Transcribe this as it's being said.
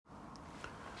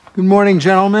Good morning,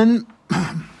 gentlemen.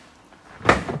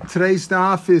 Today's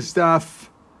daf is daf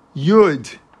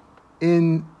Yud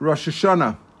in Rosh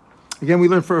Hashanah. Again, we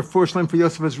learned for a first line for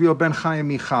Yosef Azriel ben Chaim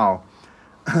Michal.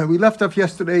 We left off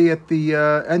yesterday at the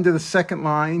end of the second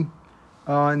line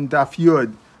on daf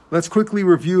Yud. Let's quickly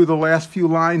review the last few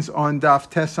lines on daf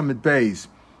Tes Amid Beis.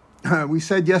 We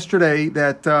said yesterday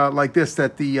that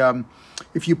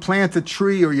if you plant a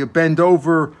tree or you bend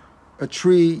over a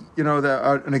tree,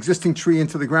 an existing tree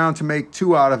into the ground to make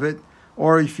two out of it,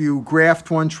 or if you graft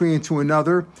one tree into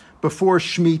another before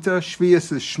Shemitah,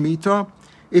 Shvius is Shemitah.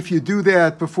 If you do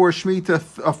that before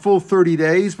Shemitah, a full 30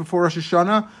 days before Rosh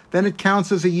Hashanah, then it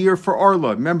counts as a year for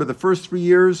Arla. Remember, the first 3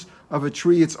 years of a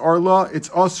tree, it's Arla. It's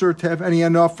usur to have any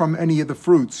enough from any of the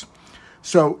fruits.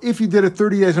 So if you did it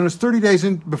 30 days, and it's 30 days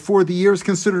before the year is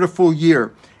considered a full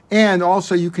year. And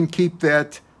also you can keep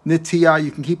that Nitiyah,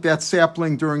 you can keep that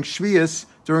sapling during Shvius,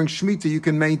 during Shemitah, you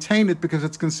can maintain it because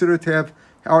it's considered to have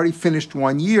already finished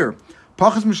 1 year.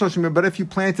 But if you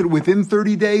planted it within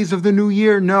 30 days of the new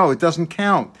year, no, it doesn't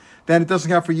count. Then it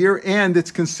doesn't count for a year, and it's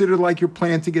considered like you're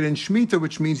planting it in Shemitah,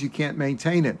 which means you can't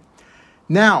maintain it.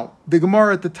 Now, the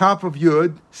Gemara at the top of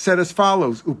Yud said as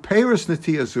follows, Upeiros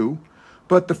Nitiyazu,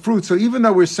 but the fruits, so even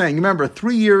though we're saying, remember,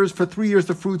 3 years, for 3 years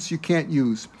the fruits you can't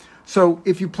use. So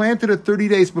if you planted it 30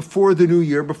 days before the new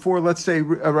year, before, let's say,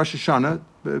 Rosh Hashanah,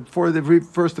 before the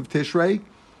first of Tishrei,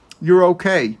 you're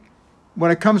okay.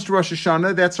 When it comes to Rosh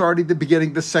Hashanah, that's already the beginning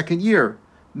of the second year.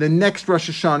 The next Rosh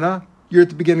Hashanah, you're at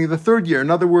the beginning of the third year. In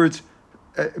other words,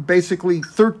 basically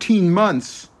 13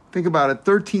 months, think about it,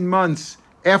 13 months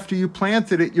after you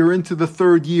planted it, you're into the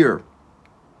third year.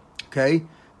 Okay?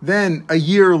 Then a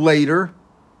year later,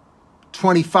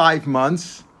 25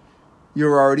 months,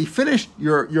 you're already finished.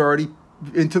 You're already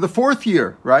into the fourth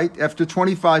year, right? After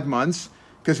 25 months,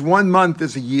 because 1 month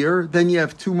is a year. Then you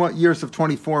have 2 years of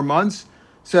 24 months.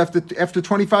 So after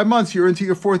 25 months, you're into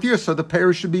your fourth year. So the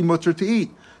pear should be mutter to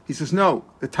eat. He says no.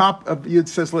 The top of Yud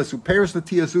says, "Listen, pears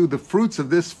natiyazu, the fruits of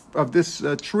this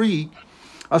tree,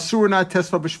 asur not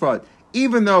tesva b'shvat."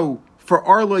 Even though for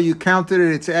Arla you counted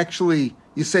it, it's actually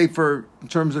you say for in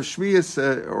terms of Shvius,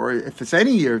 or if it's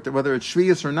any year, whether it's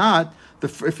Shvius or not.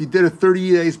 If you did it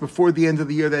 30 days before the end of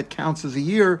the year, that counts as a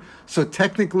year. So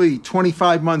technically,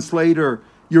 25 months later,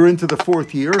 you're into the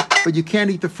fourth year, but you can't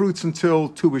eat the fruits until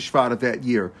Tu B'Shvat of that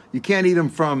year. You can't eat them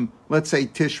from, let's say,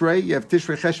 Tishrei. You have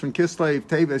Tishrei, Cheshvan, Kislev,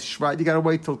 Teves, Shvat. You got to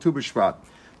wait till Tu B'Shvat,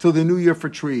 till the new year for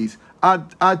trees. Ad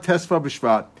Tesva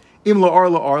B'Shvat. Im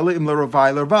Arla Arla, Im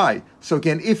Ravai Ravai. So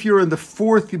again, if you're in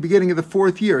the beginning of the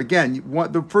fourth year, again, you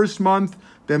want the first month,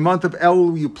 the month of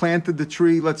Elul, you planted the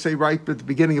tree, let's say right at the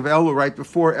beginning of Elul, right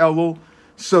before Elul,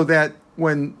 so that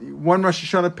when one Rosh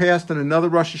Hashanah passed and another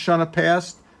Rosh Hashanah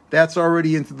passed, that's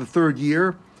already into the third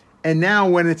year. And now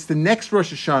when it's the next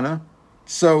Rosh Hashanah,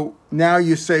 so now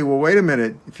you say, well, wait a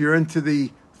minute, if you're into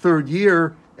the third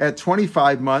year at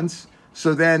 25 months,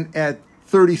 so then at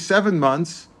 37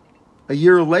 months, a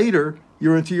year later,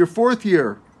 you're into your fourth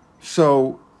year.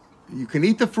 So you can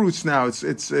eat the fruits now. It's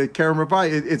Kerem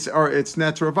Ravai. It's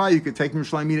Netzah Ravai. You can take them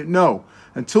and eat it. No.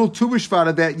 Until Tu B'Shvat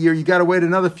of that year, you got to wait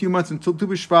another few months until Tu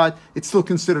B'Shvat. It's still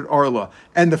considered Arla.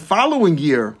 And the following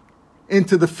year,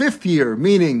 into the fifth year,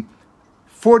 meaning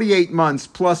 48 months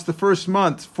plus the first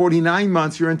month, 49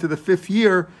 months, you're into the fifth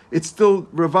year, it's still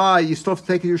Ravai, you still have to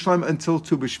take it to Yerushalayim until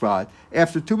Tu B'Shvat.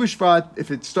 After Tu B'Shvat, if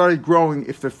it started growing,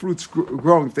 if the fruits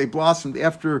growing, if they blossomed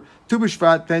after Tu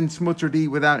B'Shvat, then it's mutter to eat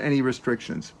without any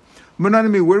restrictions.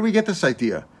 Mononimy, where do we get this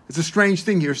idea? It's a strange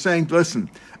thing. You're saying, listen,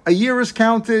 a year is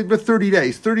counted with 30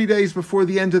 days. 30 days before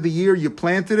the end of the year, you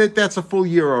planted it, that's a full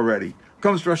year already.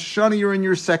 Comes to Rosh Hashanah, you're in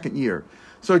your second year.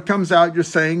 So it comes out, you're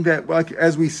saying that, like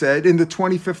as we said, in the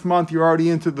 25th month, you're already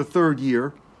into the third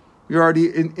year. You're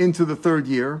already into the third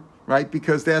year, right?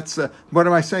 Because that's, what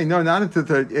am I saying? No, not into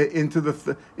the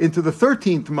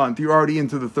 13th month, you're already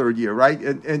into the third year, right?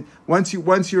 And once you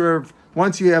have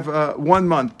 1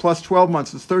 month plus 12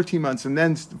 months, it's 13 months, and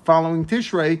then following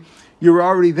Tishrei, you're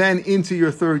already then into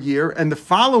your third year, and the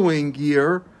following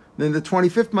year, then the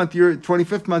 25th month,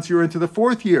 you're into the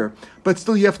fourth year. But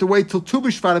still, you have to wait till Tu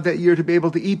B'Shvat of that year to be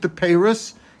able to eat the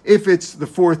peiros, if it's the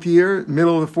fourth year,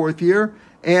 middle of the fourth year,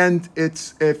 and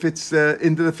if it's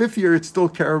into the fifth year, it's still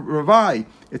Kerem Ravai.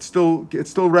 It's still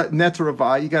Netzah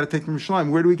Ravai. You got to take from Yerushalayim.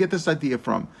 Where do we get this idea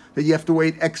from? That you have to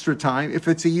wait extra time. If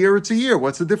it's a year, it's a year.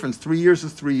 What's the difference? 3 years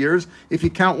is 3 years. If you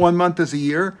count 1 month as a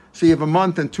year, so you have a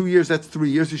month and 2 years, that's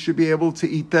 3 years. You should be able to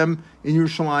eat them in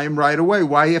Yerushalayim right away.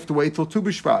 Why you have to wait till Tu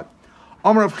B'Shvat?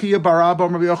 Amar Rav Chia bar Abba,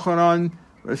 Amar Rav Yochanan,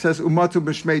 it says Umatu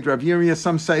b'shmei Rav Yirmiyah.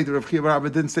 Some say that Rav Chia bar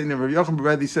Abba didn't say the name of Rav Yochanan, but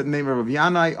rather he said the name of Rav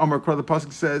Yanai. Amar Kra, the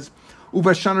pasuk says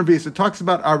Uvashana Revius. It talks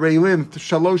about Areilim,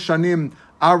 Shalosh Shanim,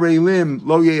 Areilim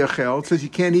Lo Yeachel. It says you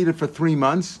can't eat it for 3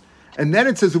 months. And then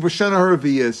it says Uvashana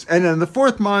Revius. And in the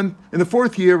fourth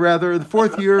year,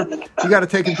 you got to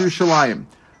take him to Shalayim.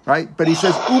 Right? But he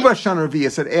says Uvashana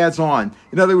Revius. It adds on.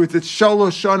 In other words, it's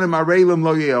Shalosh Shanim Areilim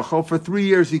Lo Yeachel. For 3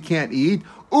 years you can't eat.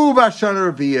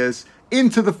 Uvashana Revius.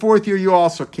 Into the 4th year you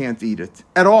also can't eat it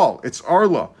at all. It's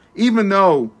Arla. Even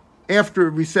though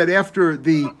after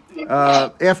the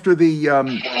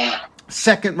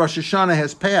second Rosh Hashanah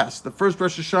has passed, the first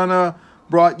Rosh Hashanah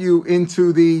brought you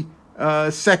into the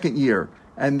second year,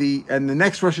 and the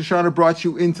next Rosh Hashanah brought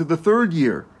you into the 3rd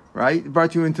year, right? It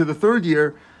brought you into the 3rd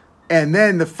year, and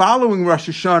then the following Rosh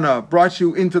Hashanah brought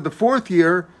you into the 4th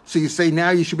year. So you say now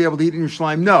you should be able to eat in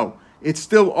Yerushalayim. No, it's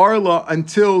still Arla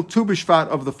until Tu B'Shvat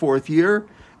of the 4th year.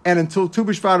 And until Tu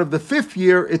B'Shvat of the 5th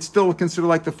year, it's still considered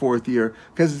like the 4th year,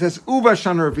 because it says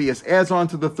Uvashana Revius, adds on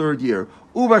to the 3rd year.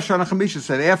 Uvashana Chamisha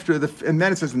said and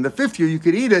then it says in the 5th year you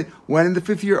could eat it. When in the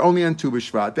 5th year only on Tu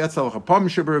B'Shvat. That's halacha. Pam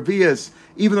Sheba Revius.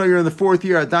 Even though you're in the 4th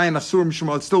year, Adayin Asur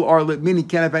Mishmal, it's still Arlit, meaning you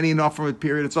can't have any enough from a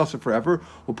period. It's also forever.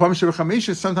 Well, Pam Sheba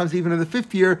Chamisha, sometimes even in the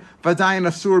 5th year, Vadayin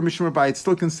Asur Mishmal Bai, it's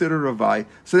still considered Ravai.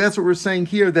 So that's what we're saying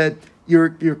here, that you're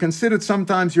considered,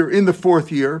 sometimes you're in the 4th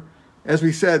year. As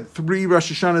we said, 3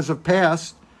 Rosh Hashanahs have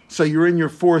passed, so you're in your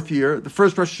 4th year. The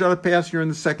first Rosh Hashanah passed, you're in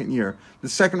the 2nd year. The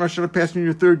second Rosh Hashanah passed, you're in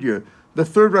your 3rd year. The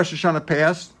 3rd Rosh Hashanah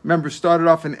passed. Remember, started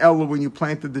off in Elul when you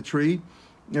planted the tree.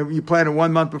 You planted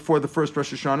 1 month before the first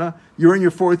Rosh Hashanah. You're in your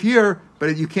 4th year,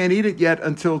 but you can't eat it yet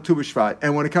until Tu B'Shvat.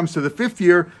 And when it comes to the 5th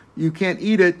year, you can't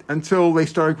eat it until they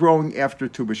start growing after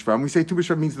Tu B'Shvat. When we say Tu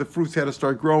B'Shvat, means the fruits had to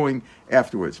start growing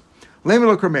afterwards.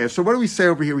 So what do we say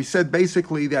over here? We said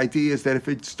basically the idea is that if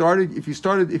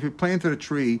you planted a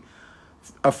tree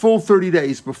a full 30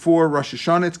 days before Rosh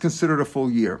Hashanah, it's considered a full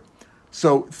year.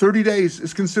 So 30 days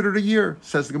is considered a year,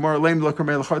 says the Gemara.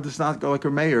 Does not go like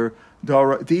Rameir.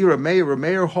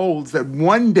 Rameir holds that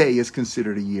 1 day is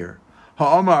considered a year.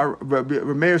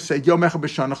 Rameir said,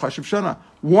 Shana.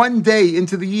 1 day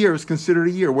into the year is considered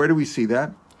a year. Where do we see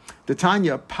that? The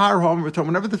Tanya,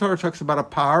 whenever the Torah talks about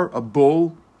a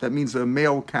bull, that means a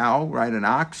male cow, right, an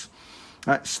ox.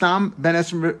 Stam ben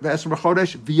esrim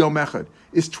chodesh v'yom echad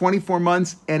is 24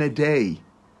 months and a day,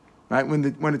 right?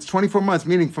 When it's 24 months,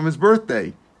 meaning from his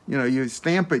birthday, you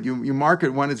stamp it, you mark it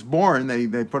when it's born. They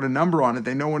put a number on it.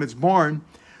 They know when it's born.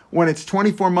 When it's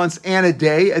 24 months and a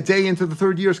day into the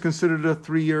 3rd year is considered a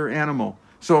 3-year animal.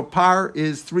 So a par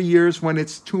is 3 years when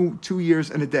it's 2 years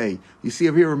and a day. You see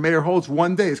over here, Meir holds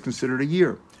 1 day is considered a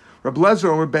year. Reb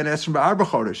Lezer ben esrim b'arba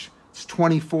chodesh. It's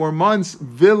 24 months,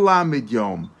 vilamid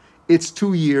yom. It's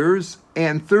 2 years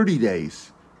and 30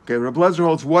 days. Okay, Reb Lezer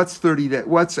holds what's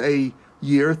a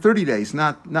year? 30 days,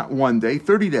 not 1 day,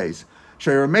 30 days.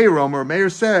 Meir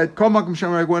said, when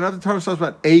other Torah talks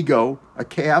about ego, a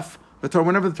calf,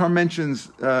 whenever the Torah mentions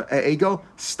ego,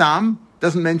 stam,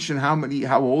 doesn't mention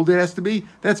how old it has to be,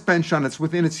 that's Ben Shana, it's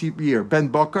within its year. Ben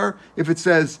Bakar, if it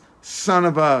says son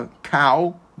of a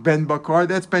cow, Ben Bakar,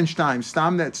 that's Ben Shtaim.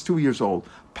 Stam, that's 2 years old.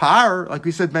 Par, like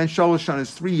we said, Ben Shaloshan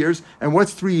is 3 years. And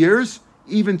what's 3 years?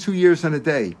 Even 2 years and a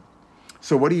day.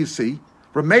 So what do you see?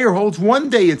 Rameir holds 1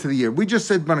 day into the year. We just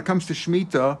said when it comes to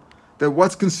Shemitah, that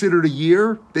what's considered a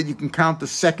year, that you can count the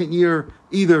 2nd year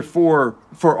either for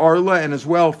Arla and as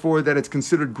well for that it's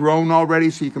considered grown already,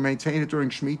 so you can maintain it during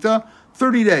Shemitah.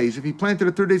 30 days. If you planted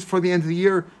it 30 days before the end of the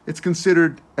year, it's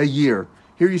considered a year.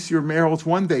 Here you see Rameir holds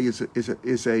 1 day is a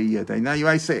day. Now you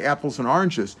might say apples and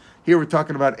oranges. Here we're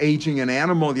talking about aging an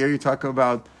animal. Here you're talking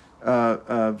about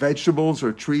vegetables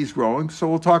or trees growing. So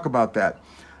we'll talk about that.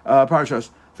 Parashas.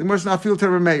 The Gemara not feel to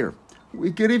Rameir.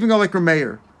 We could even go like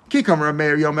Rameir. Kikam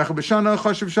Rameir Yom Echad B'Shana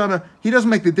Chashav Shana. He doesn't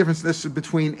make the difference necessarily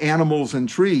between animals and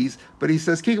trees, but he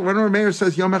says when Rameir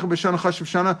says Yom Echad B'Shana Chashav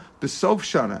Shana B'Sof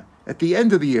Shana, at the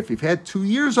end of the year, if you've had 2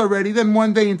 years already, then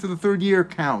 1 day into the 3rd year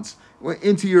counts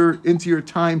into your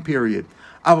time period.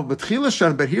 But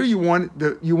here you want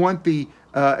the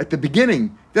at the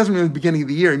beginning. It doesn't mean the beginning of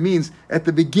the year. It means at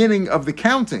the beginning of the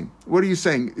counting. What are you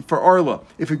saying for Arla?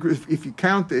 If it grew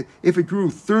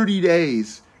 30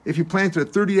 days, if you planted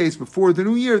it 30 days before the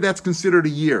new year, that's considered a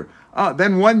year.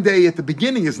 Then 1 day at the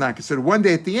beginning is not considered. 1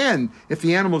 day at the end, if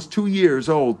the animal's 2 years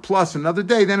old plus another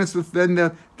day, then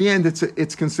the end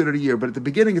it's considered a year. But at the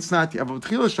beginning, it's not.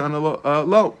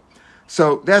 Low.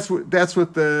 So that's what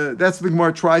the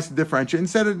Gemara tries to differentiate.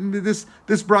 Instead of this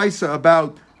brisa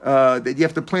about that you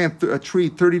have to plant a tree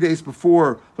 30 days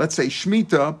before, let's say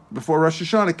Shemitah, before Rosh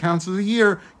Hashanah, counts as a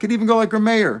year. Could even go like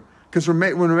Rameir, because when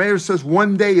Rameir says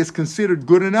 1 day is considered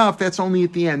good enough, that's only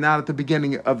at the end, not at the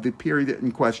beginning of the period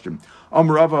in question.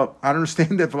 Amrava, I don't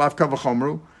understand that. V'lav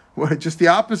kavachomru, just the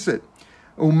opposite.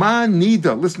 Uma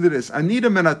nida, listen to this.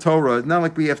 Anida min Torah, not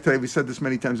like we have today, we said this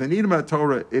many times. Anida min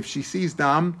Torah, if she sees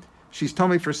dam, she's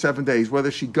tummy for 7 days.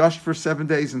 Whether she gushed for 7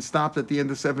 days and stopped at the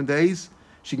end of 7 days,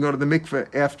 she can go to the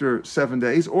mikveh after 7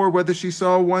 days, or whether she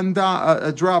saw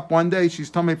a drop one day,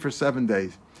 she's tummy for 7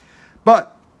 days.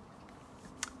 But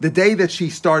the day that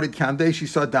she started counting, she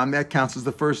saw dam, that counts as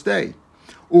the first day.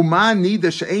 Uma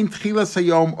nida she'ein tchilas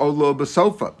hayom olo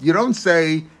b'sofa. You don't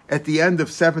say at the end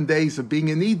of 7 days of being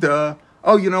a nida,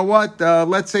 oh, you know what?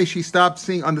 Let's say she stopped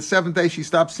seeing, on the 7th day, she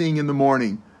stopped seeing in the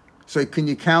morning. So can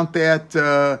you count that?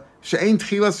 She'ein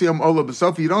tchilas hayom olo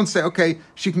b'sofa. You don't say, okay,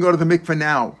 she can go to the mikveh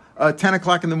now. 10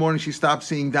 o'clock in the morning, she stopped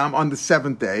seeing dam on the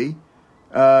 7th day.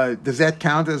 Does that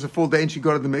count as a full day and she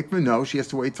go to the mikveh? No, she has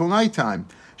to wait till nighttime.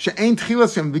 She'ein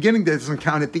tchilas hayom, the beginning day doesn't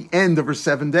count at the end of her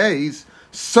 7 days.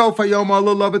 So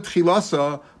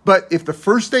but if the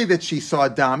first day that she saw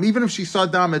dam, even if she saw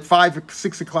dam at 5 or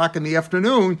 6 o'clock in the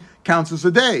afternoon, counts as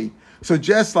a day. So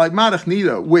just like Marach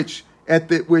Nida, which in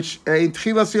the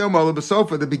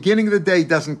beginning of the day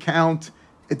doesn't count.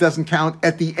 It doesn't count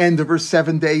at the end of her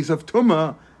 7 days of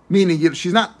Tumah, meaning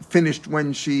she's not finished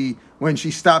when she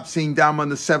stopped seeing dam on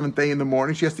the 7th day in the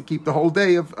morning. She has to keep the whole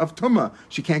day of Tumah.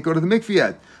 She can't go to the mikveh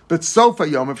yet. But Sofa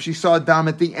Yom, if she saw dam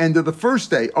at the end of the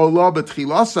first day, Olah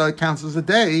b'tchilasa, counts as a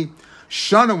day.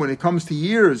 Shana, when it comes to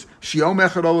years, Shiom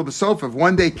echad olah b'sofa, if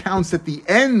one day counts at the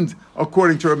end,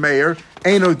 according to a mayor,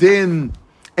 Einodin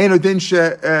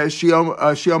Shiom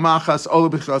achas olah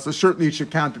b'tchilasa, certainly it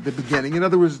should count at the beginning. In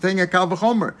other words, the thing at Kal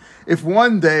v'chomer. If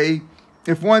one day,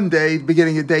 the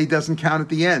beginning of the day doesn't count at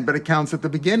the end, but it counts at the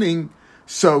beginning,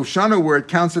 so Shana, where it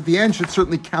counts at the end, should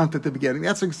certainly count at the beginning.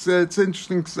 It's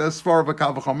interesting as far as a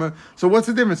Kal v'chomer. So what's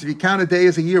the difference? If you count a day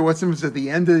as a year, what's the difference at the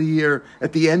end of the year,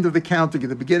 at the end of the counting, at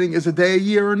the beginning, is a day a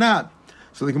year or not?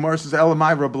 So the Gemara says,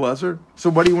 Elamai Rabbi Elazar. So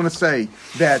what do you want to say?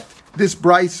 That this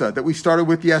brisa that we started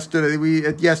with yesterday,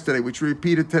 which we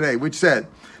repeated today, which said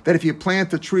that if you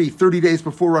plant a tree 30 days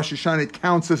before Rosh Hashanah, it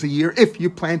counts as a year. If you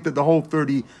planted the whole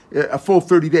a full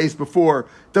 30 days before, it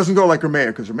doesn't go like Rameir,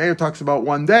 because Rameir talks about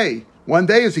 1 day. 1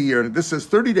 day is a year, and this says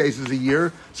 30 days is a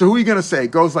year. So who are you going to say?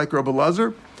 It goes like Rabbi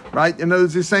Elazar, right? In other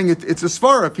words, he's saying it's a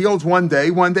svara. If he holds 1 day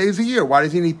is a year. Why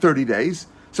does he need 30 days?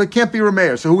 So it can't be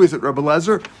Rameir. So who is it? Rabbi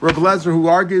Elazar? Rabbi Elazar, who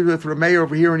argued with Rameir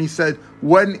over here, and he said,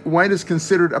 when is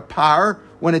considered a par?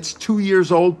 When it's 2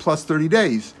 years old plus 30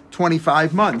 days.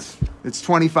 25 months. It's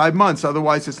 25 months.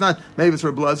 Otherwise, it's not. Maybe it's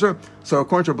Rabbi Elazar. So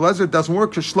according to Rabbi Elazar, it doesn't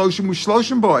work. Because shloshim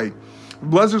u'shloshim boy.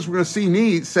 Rabbi Elazar, we're going to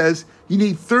see, says you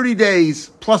need 30 days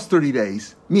plus 30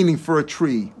 days, meaning for a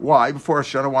tree. Why? Before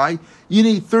Hashanah, why? You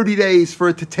need 30 days for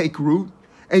it to take root,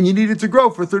 and you need it to grow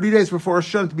for 30 days before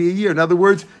Hashanah to be a year. In other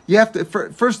words, you have to,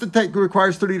 first it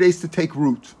requires 30 days to take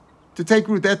root. To take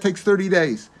root, that takes 30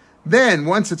 days. Then,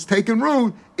 once it's taken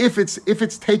root, if it's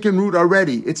taken root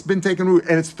already, it's been taken root,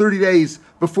 and it's 30 days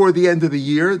before the end of the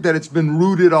year that it's been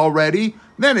rooted already,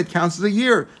 then it counts as a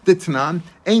year. The Tanan,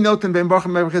 ain't noten ben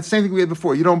barchim me'avachet, same thing we had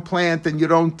before. You don't plant and you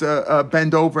don't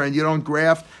bend over and you don't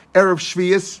graft. Erev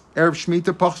Shvius, Erev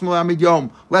Shemitah, Pachs Melamid Yom,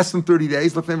 less than 30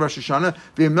 days, left in Rosh Hashanah.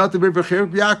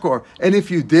 And if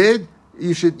you did,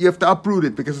 you have to uproot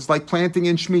it, because it's like planting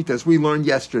in Shemitah, as we learned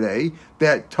yesterday,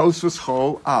 that Tosfos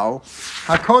Chol Al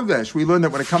HaKodesh. We learned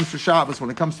that when it comes to Shabbos, when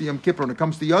it comes to Yom Kippur, when it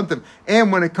comes to Yontif,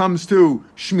 and when it comes to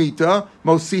Shemitah,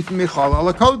 Mosif Michal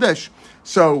Al HaKodesh.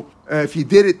 So if you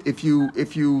did it, if you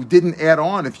didn't add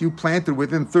on, if you planted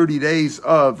within 30 days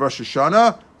of Rosh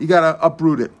Hashanah, you got to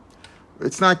uproot it.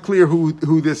 It's not clear who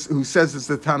says it's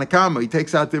the Tanakama. He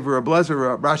takes out Divrei Rabbi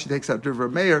Elazar, Rashi takes out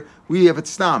Divrei Meir. We have it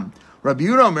Stam. Rabbi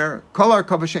Yehuda Omer, Kol Har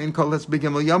Kavashein Kol Let's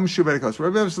begin Yom Shuberikos.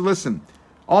 Rabbi Yehuda says, listen,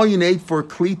 all you need for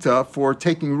klita, for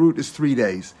taking root, is 3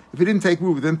 days. If it didn't take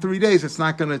root within 3 days, it's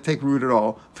not going to take root at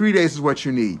all. 3 days is what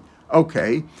you need.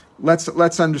 Okay,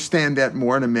 let's understand that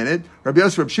more in a minute. Rabbi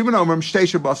Yosef, Rabbi Shimon Omer, Shtei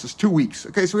Shabbos is 2 weeks.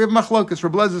 Okay, so we have machlokas.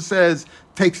 Rabbi Elazar says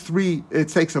it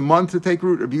takes a month to take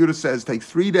root. Rabbi Yehuda says it takes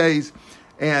 3 days.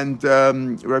 And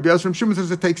Rabbi Yosef, Rabbi Shimon says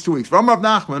it takes 2 weeks. Rav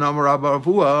Nachman, Amar Rav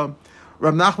Avua,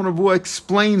 Rav Nachman Avua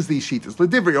explains these shitas.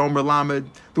 L'divrei Omer Lamed,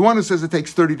 the one who says it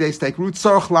takes 30 days to take root,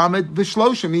 Sarach Lamed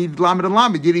v'shloshim, you need Lamed and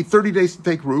Lamed. You need 30 days to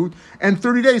take root, and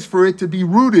 30 days for it to be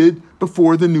rooted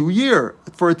before the new year,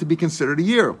 for it to be considered a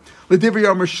year. L'divrei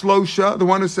Omer Shlosha, the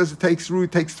one who says it takes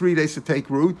 3 days to take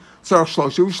root, Sarach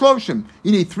Shlosha v'shloshim.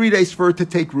 You need 3 days for it to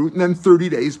take root, and then 30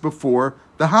 days before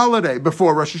the holiday,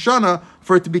 before Rosh Hashanah,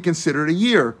 for it to be considered a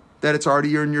year. that it's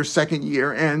already in your second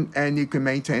year, and you can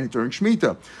maintain it during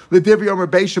Shemitah. The Divrei Omer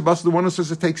Beis Shabbos, the one who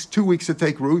says it takes 2 weeks to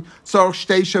take root, so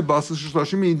Shtei Shabbos,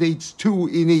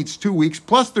 he needs 2 weeks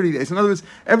plus 30 days. In other words,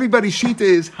 everybody's shita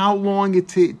is how long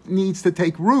it needs to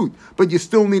take root, but you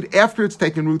still need, after it's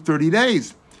taken root, 30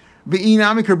 days.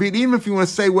 Even if you want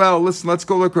to say, well, listen, let's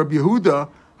go like Rabbi Yehuda,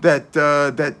 that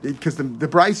because the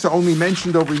Brisa only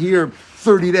mentioned over here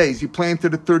 30 days. You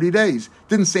planted it 30 days.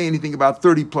 Didn't say anything about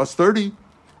 30 plus 30.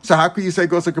 So how could you say it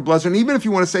goes like a blazer? And even if you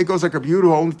want to say it goes like a Yehuda,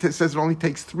 who only says it only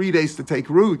takes 3 days to take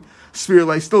root,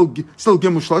 Sfir still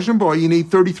Gimel Shloshim, boy, you need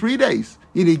 33 days.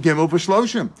 You need Gimel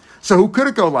V'Shloshim. So who could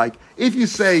it go like? If you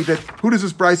say that, who does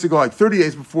this Brisa go like? 30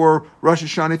 days before Rosh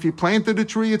Hashanah, if you planted a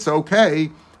tree, it's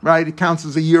okay, right? It counts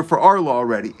as a year for our law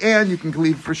already. And you can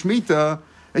leave for Shemitah.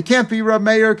 It can't be Reb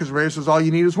Meir, because Reb Meir says all you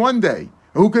need is 1 day.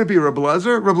 Who could it be? Reb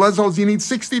Lezer? Reb Lezer holds you need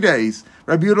 60 days.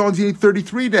 Reb Yehuda holds you need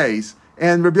 33 days.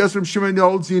 And Reb Yosef Shimon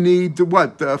holds you need,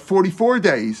 44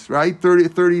 days, right?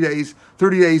 30 days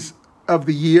of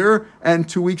the year, and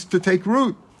 2 weeks to take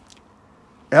root.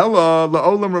 Ella,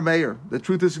 la'olam Reb Meir. The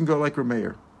truth isn't go like Reb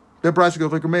Meir. The Brisa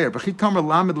goes like Reb Meir. But Chikamer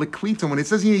lamed leklita, when it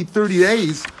says you need 30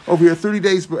 days, over here, 30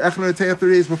 days, 30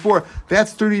 days before,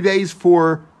 that's 30 days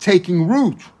for taking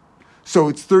root. So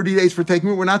it's 30 days for taking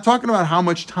root. We're not talking about how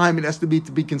much time it has to be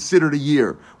considered a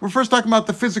year. We're first talking about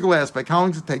the physical aspect. How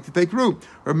long does it take to take root?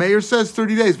 Or Meir says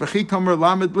 30 days. V'chikamer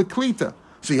lamed leklita.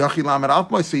 So yachi lamed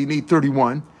alpmoy. So you need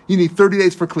 31. You need 30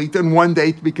 days for klita and 1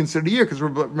 day to be considered a year, because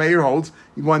Meir holds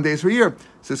 1 day for a year. It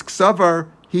says Ksavar,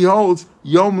 he holds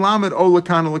Yom Lamed O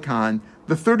Lakan Lakan.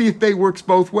 The 30th day works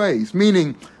both ways,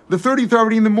 meaning the 30th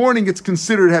already in the morning it's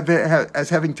considered as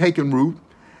having taken root,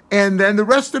 and then the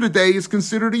rest of the day is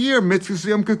considered a year. Mitzvah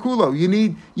Yom Kekulo. You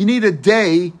need a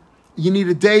day. You need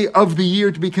a day of the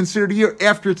year to be considered a year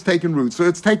after it's taken root. So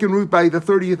it's taken root by the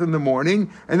 30th in the morning,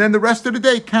 and then the rest of the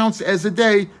day counts as a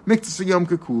day, Mitzvah Yom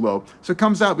Kekulo. So it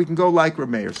comes out, we can go like Reb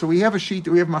Meir. So we have a sheet,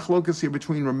 we have machlokas here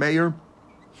between Reb Meir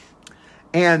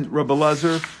and Reb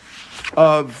Elazar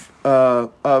of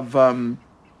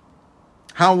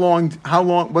how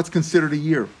long, what's considered a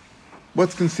year?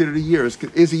 What's considered a year?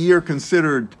 Is a year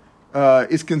considered,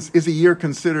 is a year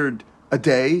considered a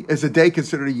day? Is a day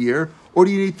considered a year? Or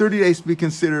do you need 30 days to be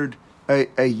considered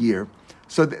a year?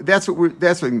 So that's what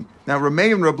now Reb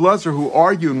Meir and Reb Elazar, who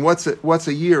argue in what's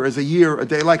a year, is a year a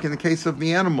day, like in the case of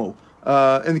the animal.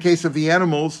 In the case of the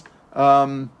animals,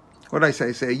 what did I say?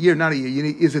 I say a year, not a year.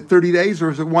 Is it 30 days or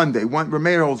is it 1 day? Reb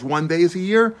Meir holds 1 day is a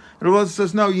year, and Reb Elazar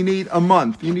says no, you need a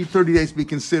month. You need 30 days to be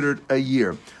considered a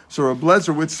year. So Reb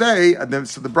Elazar would say,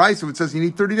 so the Brisa would says you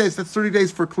need 30 days. That's 30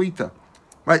 days for klita.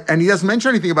 Right, and he doesn't mention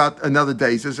anything about another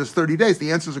day. He says just 30 days.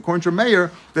 The answer is, according to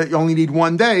Meir, that you only need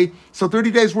 1 day. So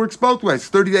 30 days works both ways.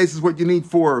 30 days is what you need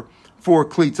for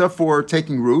klita, for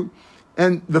taking root,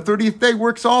 and the 30th day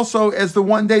works also as the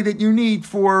 1 day that you need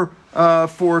for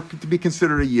to be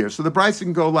considered a year. So the Brisa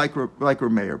can go like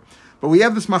Reb Meir, but we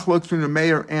have this machlok between Reb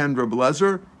Meir and Reb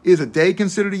Elazar. Is a day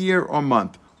considered a year or a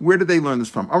month? Where did they learn this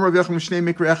from?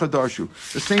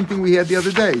 The same thing we had the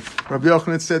other day. Rabbi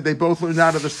Yochanan said they both learned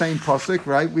out of the same pasuk,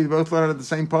 right? We both learned out of the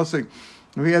same pasuk.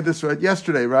 We had this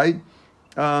yesterday, right?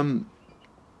 From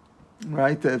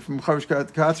Chavish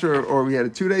Katzer, or we had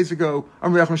it 2 days ago.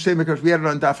 We had it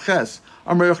on Daf Ches.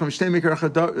 The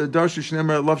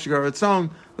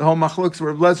whole machlokes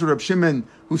were Reb Elazar, Reb Shimon,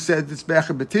 who said this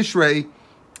Be'echad B'Tishrei,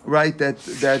 right? That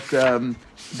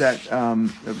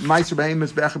Ma'aser Be'em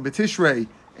is Be'echad B'Tishrei.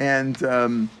 And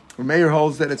Meir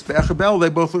holds that it's Be'echabel. They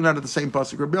both learn out of the same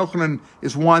pasuk. Rabbi Yochanan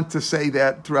is wont to say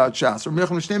that throughout Shas. Rabbi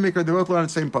Yochanan Shnei Meir, they both learn out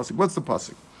of the same pasuk. What's the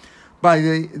pasuk?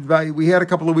 We had a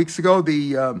couple of weeks ago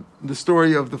the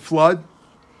story of the flood.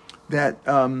 That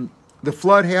the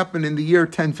flood happened in the year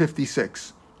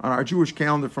 1056 on our Jewish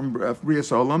calendar from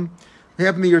Brias Olam. It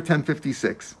happened in the year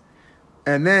 1056,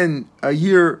 and then a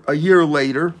year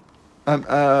later,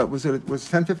 was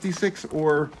 1056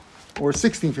 or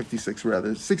 1656 rather,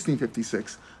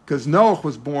 1656, because Noah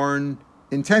was born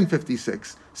in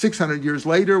 1056. 600 years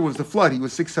later was the flood. He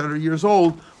was 600 years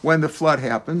old when the flood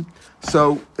happened.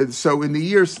 So in the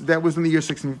years, that was in the year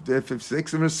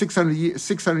 1656, and it was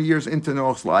 600 years into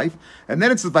Noah's life. And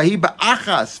then it says, Vahi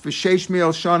ba'achas v'sheish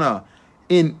me'el shana,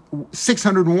 in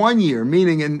 601 year,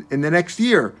 meaning in the next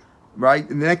year, right?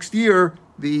 In the next year,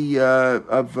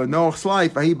 of Noah's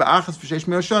life, Vahi ba'achas v'sheish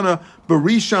me'el shana,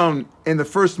 Barishon in the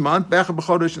first month, Be'echad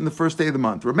b'chodesh in the first day of the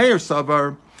month. Reb Meir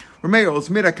Savar, Reb Meir is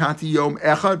Midakanti Yom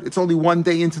Echad. It's only 1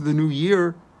 day into the new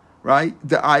year, right?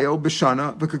 The Ayo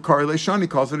b'shana v'kakar le'shana, he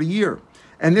calls it a year.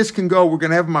 And this can go. We're going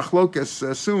to have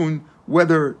machlokas soon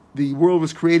whether the world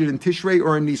was created in Tishrei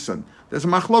or in Nisan. There's a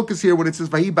machlokas here when it says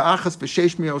Vahi ba'achas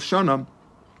v'sheish me'el shana.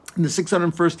 in the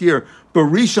 601st year,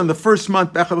 Barishon, the first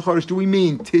month, Bechad Chodesh, do we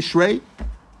mean Tishrei?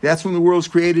 That's when the world was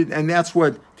created, and that's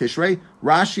what Tishrei.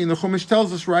 Rashi in the Chumash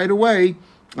tells us right away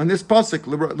on this pasuk,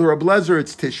 the Reb Lezer,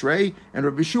 it's Tishrei, and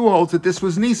Rabbi Yeshua holds that this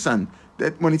was Nisan.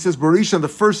 That when he says Barishon, the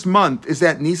first month, is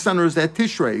that Nisan or is that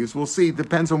Tishrei? As we'll see, it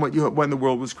depends on when the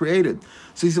world was created.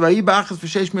 So he said, "Vayi ba'achas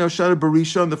v'sheish me'oshana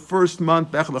Barishon, the first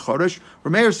month, Bechad Chodesh,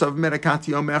 Rameir Sav Medakati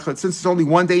Yom Echad." Since it's only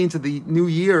one day into the new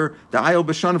year, the Ayel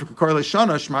B'Shana v'Kakar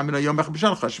Le'Shana, Shema Mina Yom Echad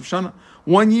B'Shana Chashav Shana.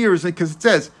 1 year is because it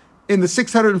says in the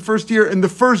 601st year, in the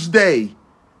first day,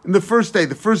 the first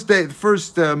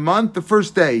month, the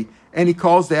first day. And he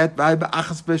calls that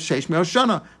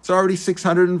it's already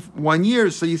 601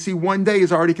 years. So you see, 1 day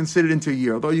is already considered into a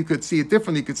year. Although you could see it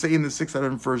differently, you could say in the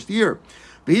 601st year.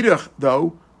 B'hidach,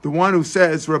 though, the one who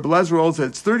says, Rabbi Lezer holds that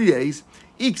it's 30 days,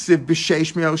 if it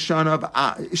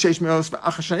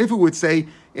would say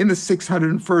in the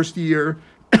 601st year,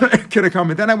 can I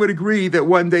comment? Then I would agree that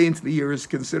 1 day into the year is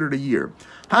considered a year.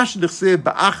 But since it says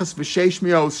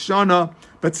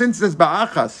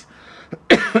ba'achas,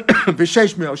 V'sheish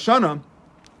me'os shana,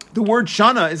 the word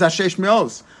shana is ashesh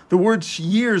me'os. The word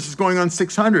years is going on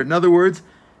 600. In other words,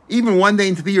 even 1 day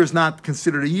into the year is not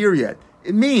considered a year yet.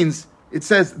 It means, it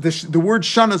says the word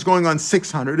shana is going on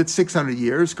 600. It's 600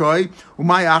 years. Koi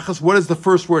umay achas. What is the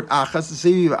first word achas? The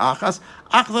seviv achas.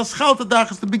 Achas aschalta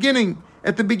dachas. The beginning.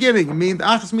 At the beginning,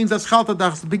 achas means aschalta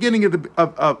dachas. The beginning of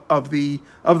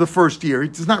the first year.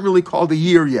 It's not really called a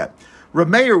year yet. Rav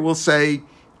Meir will say,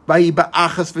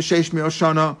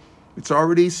 it's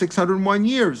already 601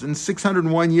 years, and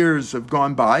 601 years have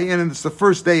gone by, and it's the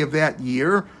first day of that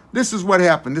year. This is what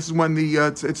happened. This is when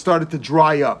it started to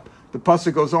dry up. The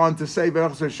pasuk goes on to say, it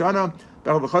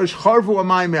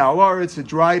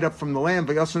dried up from the land.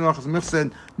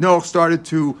 Noach started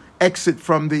to exit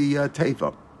from the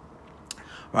teva.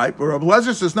 Right? But Rabbi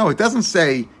Lezer says, no, it doesn't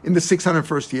say in the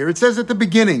 601st year. It says at the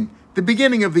beginning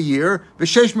of the year. The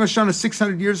Sheish Mashana,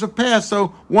 600 years have passed,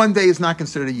 so 1 day is not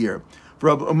considered a year.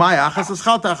 Rabbi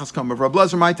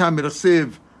Lezer, my time,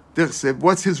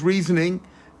 what's his reasoning?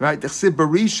 Right?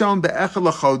 Barishon be'echel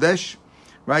l'chodesh.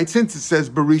 Right? Since it says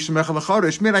Barishon be'echel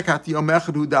l'chodesh, mirakati yom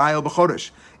echad hu da'ayel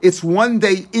b'chodesh. It's 1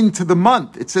 day into the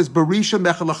month. It says Barishon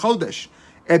be'echel l'chodesh.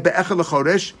 Be'echel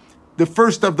l'chodesh, the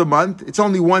first of the month. It's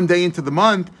only 1 day into the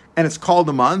month, and it's called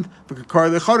a month.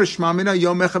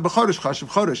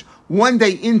 1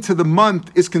 day into the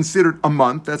month is considered a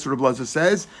month. That's what Rabbi Lezer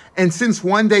says. And since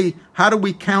 1 day, how do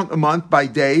we count a month? By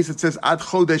days. It says ad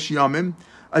chodesh yamim.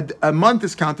 A month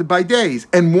is counted by days,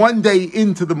 and 1 day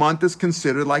into the month is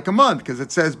considered like a month because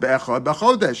it says be'echad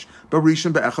b'chodesh,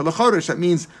 barishon be'echad l'chodesh. That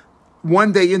means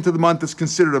 1 day into the month is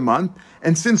considered a month,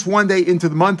 and since 1 day into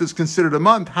the month is considered a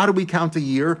month, how do we count a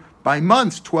year? By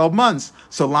months, 12 months.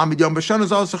 So Lamed Yom B'Shana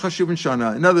is also Chashuv and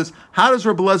Shana. In other words, how does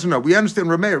Rabbi Lezer know? We understand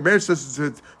Rameir. Rameir says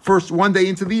it's first 1 day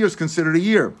into the year is considered a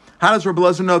year. How does Rabbi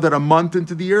Lezer know that a month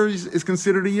into the year is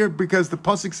considered a year? Because the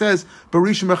pasuk says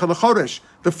Barishon B'Echad Chodesh.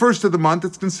 The first of the month,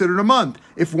 it's considered a month.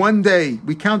 If 1 day,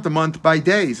 we count the month by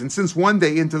days, and since 1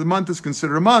 day into the month is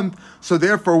considered a month, so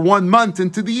therefore 1 month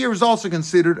into the year is also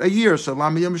considered a year. So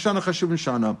Lamed Yom B'Shana Chashuv and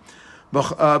Shana.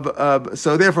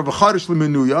 So therefore, v'chodesh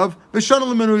l'menuyav, v'shana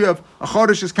l'menuyav. A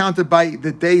chodesh is counted by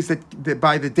the days,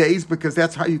 because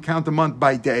that's how you count a month,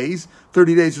 by days.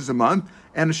 30 days is a month,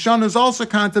 and a shana is also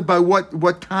counted by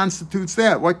what constitutes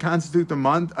that. What constitutes a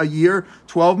month? A year,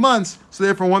 12 months. So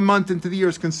therefore, 1 month into the year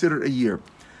is considered a year.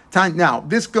 Now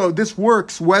this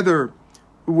works whether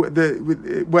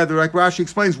like Rashi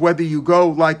explains, whether you go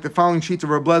like the following sheets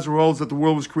of Rabbi Lezer holds that the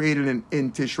world was created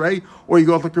in Tishrei, or you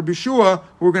go like Rabbi Yeshua,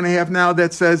 we're going to have now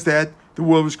that says that the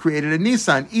world was created in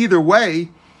Nisan. Either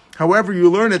way, however you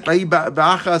learn it, means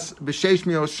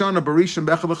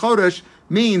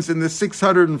in the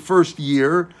 601st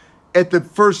year, at the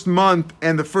first month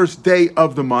and the first day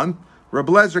of the month.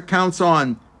 Rabbi Lezer counts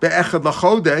on Be'echad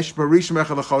l'chodesh, Barishon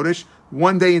Be'echad l'chodesh.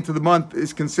 1 day into the month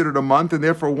is considered a month, and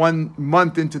therefore 1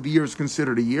 month into the year is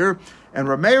considered a year. And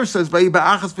Rameir says,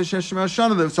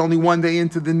 that it's only 1 day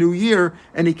into the new year,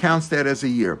 and he counts that as a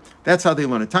year. That's how they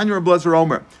learn it. Tanya Rabbi Lezer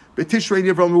Omer. B'Tishrei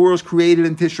Nivram, the world was created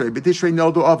in Tishrei. B'Tishrei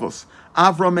Noldu Avos.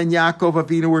 Avram and Yaakov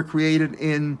Avinu were created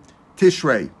in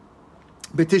Tishrei.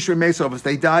 B'Tishrei Mesovos,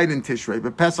 they died in Tishrei.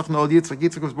 But Pesach Noldu Yitzchak.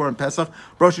 Yitzchak was born in Pesach.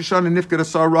 Rosh Hashanah Nifkad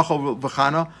Asar Rachel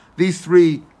V'Chana. These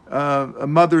three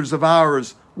mothers of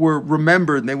ours were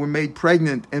remembered, and they were made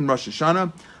pregnant in Rosh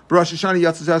Hashanah. Rosh Hashanah,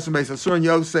 Yatzazasum Beis Asur and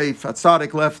Yosef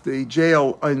Hatzadik left the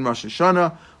jail in Rosh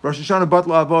Hashanah. Rosh Hashanah,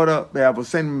 Batla Avoda,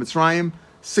 Be'avosein Mitzrayim.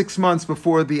 6 months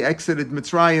before the exit at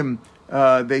Mitzrayim,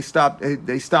 they stopped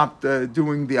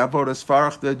doing the Avodah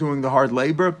Sfarach, they're doing the hard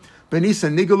labor.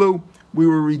 Benisa Nigalu, we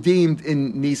were redeemed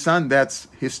in Nisan. That's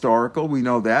historical. We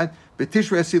know that. But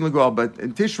Tishrei Asin L'Goal. But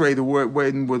in Tishrei,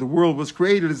 when the world was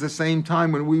created, is the same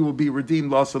time when we will be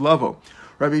redeemed L'Asa Lavo.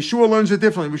 Rabbi Yeshua learns it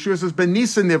differently. Rabbi Yeshua says, Ben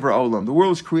Nisan Nivra Olam. The world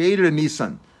was created in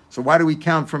Nisan. So why do we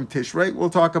count from Tishrei? We'll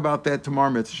talk about that tomorrow,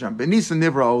 Mitzvah Shem. Ben Nisan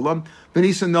Nivra Olam. Ben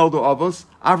Nisan Noldu Avos.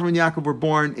 Avram and Yaakov were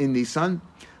born in Nisan.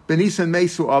 Ben Nisan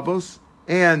Mesu Avos.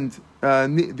 And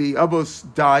the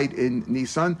Avos died in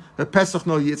Nisan. The Pesach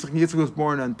no Yitzchak. Yitzchak was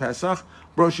born on Pesach.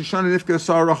 Rosh Hashanah Nifka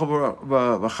Sarach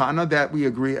V'Chana. That we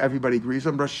agree. Everybody agrees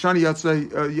on. Rosh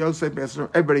Hashanah Yosef.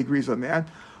 Everybody agrees on that.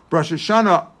 Rosh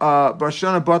Hashanah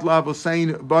Batla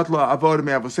Avosein Batla Avodim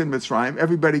Avosein Mitzrayim.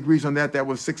 Everybody agrees on that. That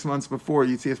was 6 months before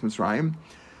Yitzias Mitzrayim.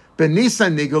 Ben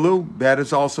Nisan Nigalu. That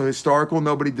is also historical.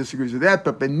 Nobody disagrees with that.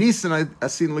 But Ben Nisan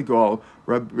Asin Ligol.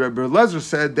 Rabbi Lezer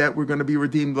said that we're going to be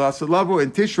redeemed L'Asad Lavo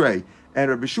in Tishrei, and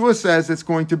Rabbi Shua says it's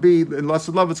going to be in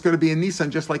L'Asad Lavo. It's going to be in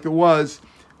Nisan, just like it was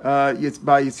by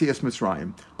Yitzias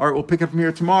Mitzrayim. All right, we'll pick up from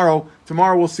here tomorrow.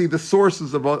 Tomorrow we'll see the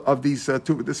sources of these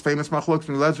this famous machlokes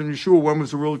from Lezer and Yeshua. When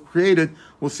was the world created?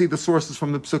 We'll see the sources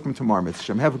from the Psukim tomorrow.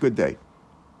 Mitzvah. Have a good day.